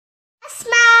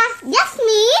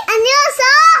ياسمين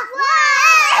أنيوسا.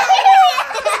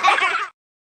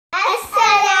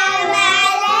 السلام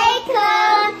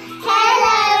عليكم.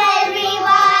 Hello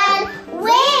everyone.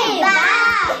 We're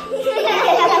back.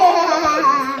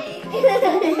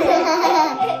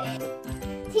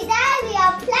 Today we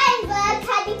are playing the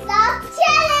Candy Floss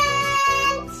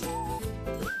Challenge.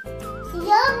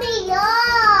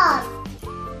 Youmiyat.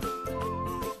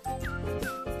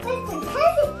 Where's the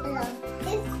Candy Floss?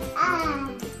 It's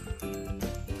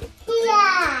here.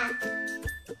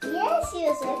 Yes,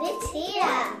 Yusuf, it's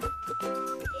here.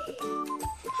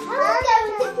 We're going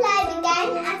to play the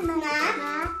game, Asma.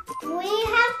 We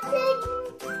have to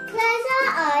close our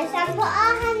eyes and put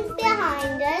our hands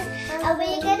behind us, and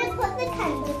we're going to put the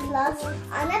candy floss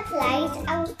on a plate,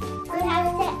 and we have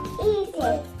to eat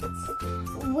it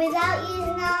without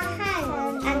using our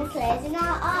hands and closing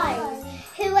our eyes.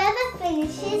 Whoever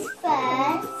finishes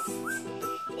first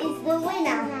is the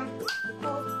winner.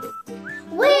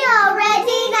 We are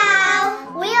ready now.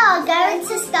 We are going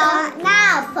to start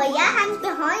now. Put your hands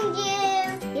behind you.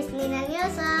 Yasmeen and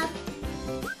Yusuf.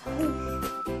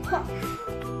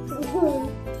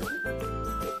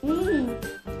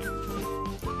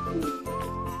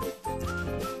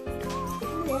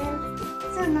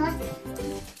 So nice.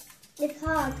 It's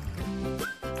hard.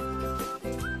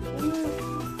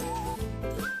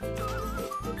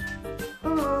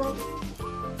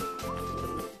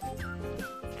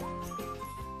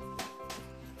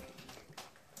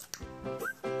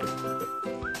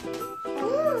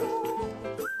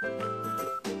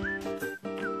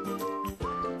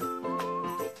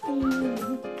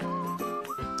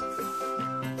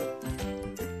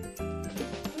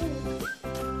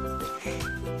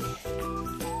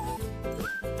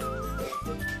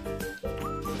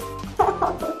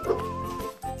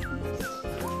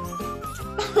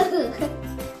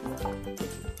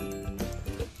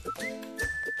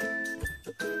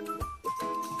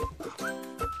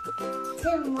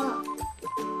 Too much.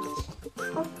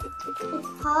 It's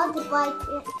hard to bite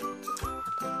it.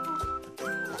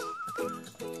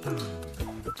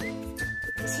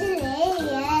 Chili,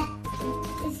 yeah.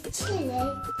 It's chili.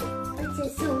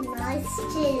 It's so nice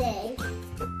chili.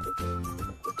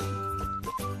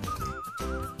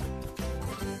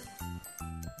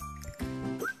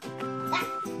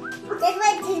 This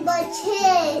one is my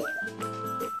cheese.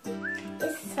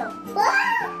 It's so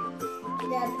fun.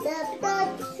 Dub, dub, dub,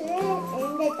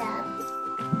 in the dub.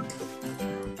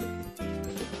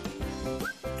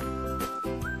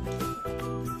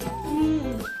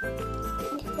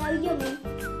 It's so yummy.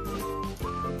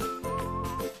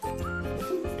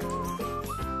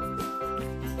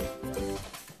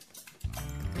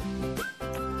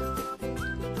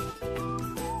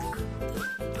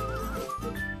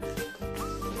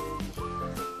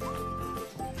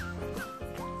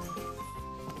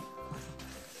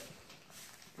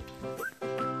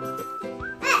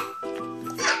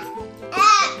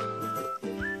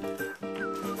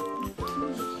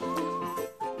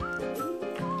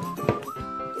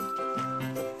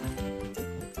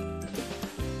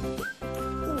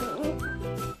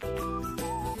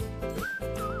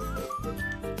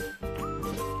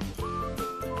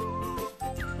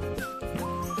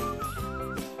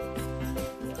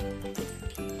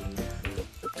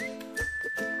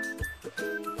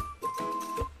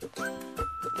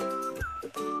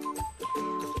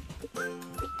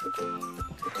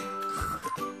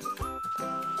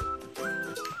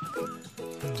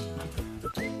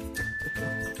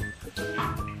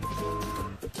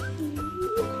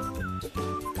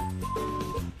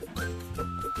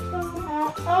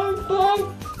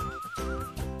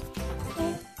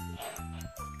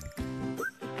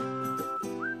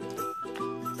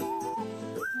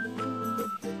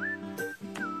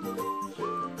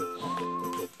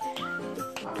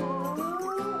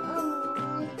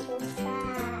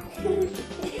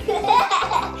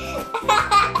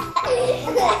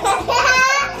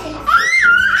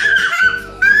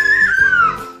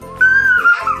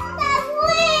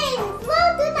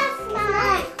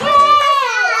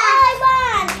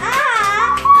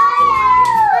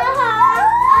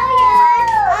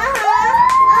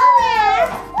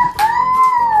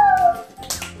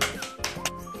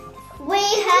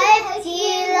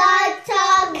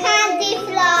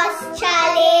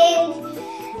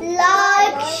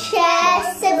 Like, share,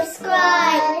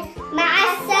 subscribe. مع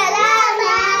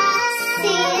السلامة.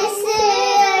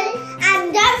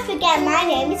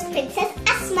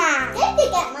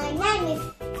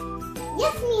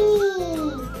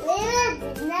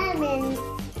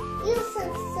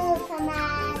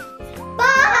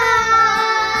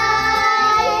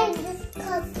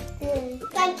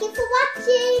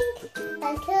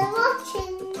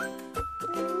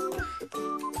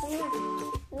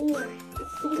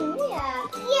 Yeah.